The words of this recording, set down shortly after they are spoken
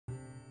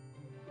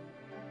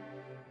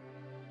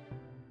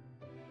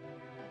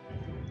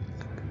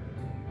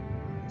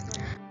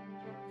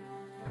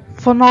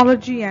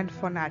Phonology and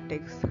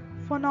phonetics.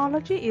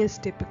 Phonology is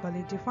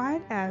typically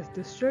defined as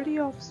the study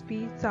of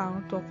speech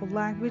sounds of a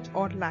language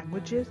or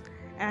languages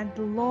and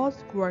the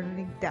laws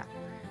governing them,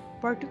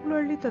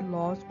 particularly the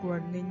laws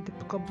governing the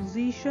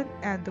composition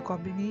and the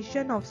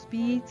combination of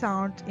speech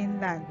sounds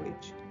in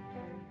language.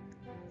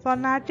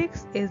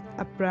 Phonetics is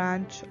a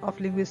branch of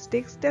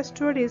linguistics that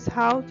studies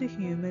how the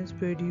humans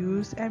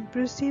produce and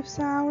perceive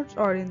sounds,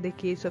 or in the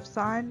case of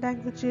sign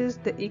languages,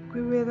 the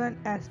equivalent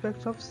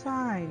aspects of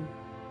sign.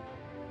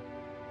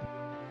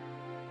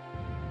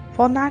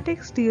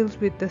 Phonetics deals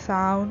with the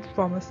sound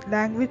from a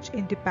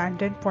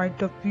language-independent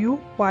point of view,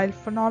 while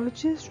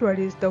phonology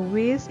studies the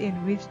ways in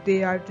which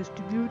they are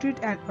distributed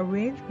and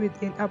arranged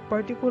within a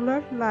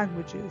particular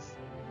languages.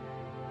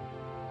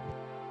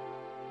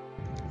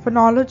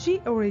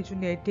 Phonology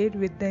originated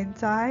with the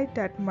insight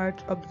that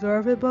much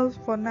observable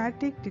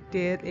phonetic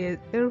detail is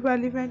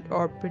irrelevant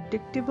or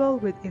predictable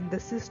within the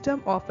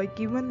system of a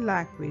given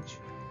language.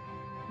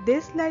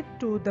 This led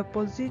to the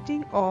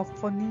positing of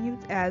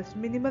phonemes as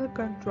minimal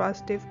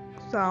contrastive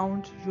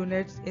sound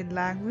units in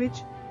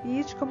language,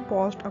 each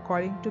composed,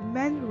 according to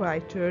many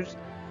writers,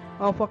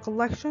 of a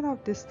collection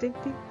of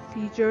distinctive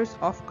features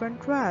of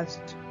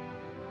contrast.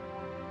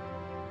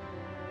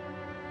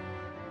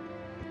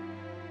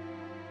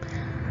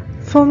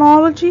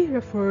 Phonology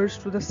refers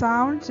to the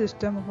sound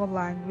system of a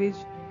language.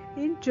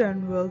 In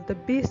general, the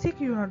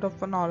basic unit of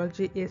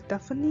phonology is the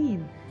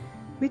phoneme,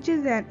 which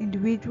is an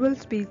individual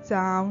speech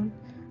sound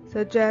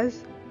such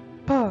as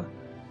p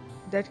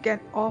that can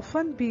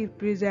often be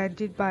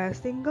represented by a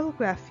single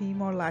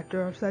grapheme or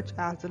letter such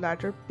as the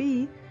letter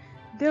P.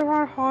 There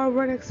are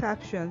however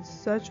exceptions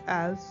such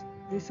as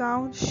the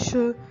sound sh,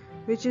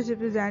 which is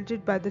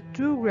represented by the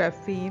two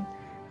grapheme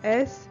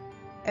S,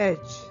 H.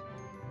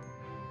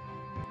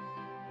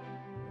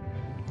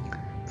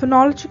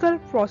 Phonological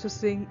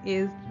processing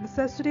is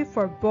necessary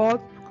for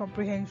both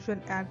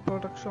comprehension and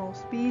production of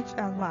speech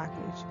and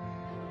language.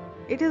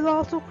 It is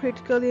also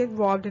critically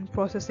involved in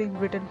processing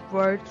written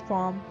words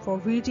for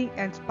reading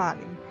and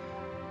spelling.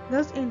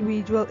 Thus,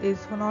 individual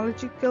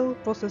phonological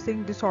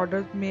processing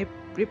disorders may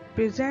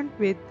present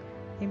with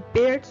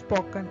impaired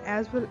spoken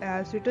as well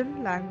as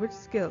written language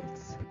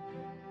skills.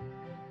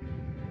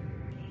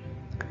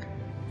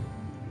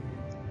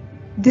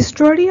 The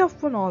study of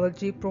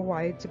phonology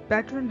provides a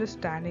better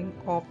understanding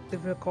of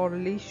the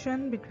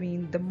correlation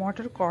between the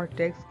motor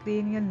cortex,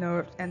 cranial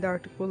nerves, and the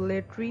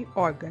articulatory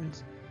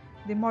organs.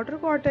 The motor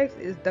cortex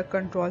is the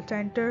control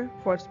center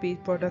for speech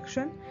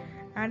production,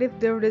 and if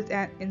there is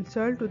an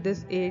insult to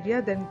this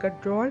area, then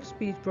controlled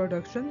speech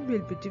production will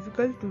be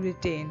difficult to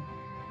retain.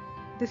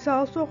 This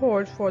also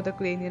holds for the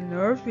cranial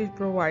nerves, which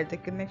provide the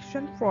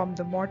connection from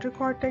the motor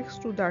cortex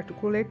to the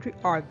articulatory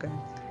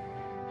organs.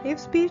 If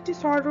speech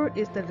disorder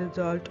is the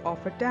result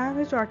of a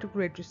damaged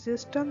articulatory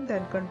system,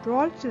 then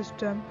controlled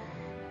system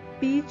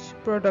speech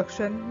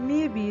production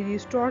may be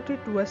restored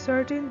to a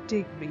certain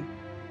degree.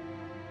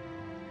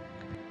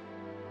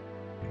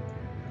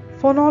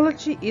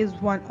 Phonology is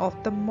one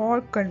of the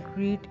more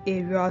concrete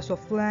areas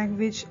of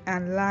language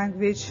and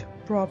language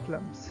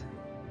problems.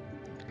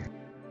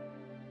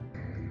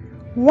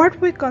 What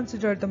we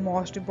consider the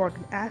most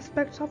important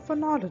aspects of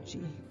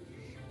phonology?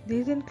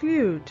 These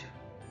include: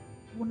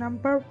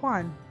 Number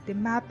 1. The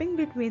mapping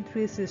between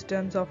three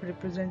systems of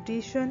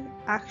representation,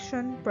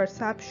 action,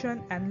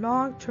 perception, and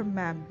long-term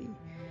memory.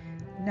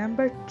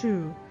 Number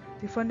 2.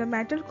 The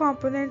fundamental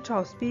components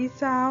of speech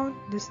sound,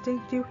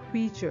 distinctive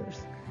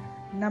features.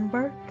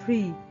 Number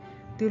 3.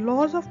 The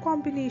laws of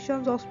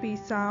combinations of speech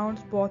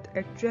sounds, both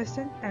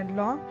adjacent and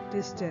long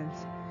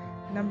distance.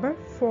 Number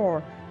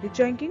 4. The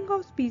chunking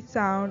of speech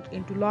sounds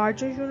into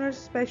larger units,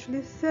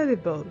 especially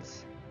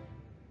syllables.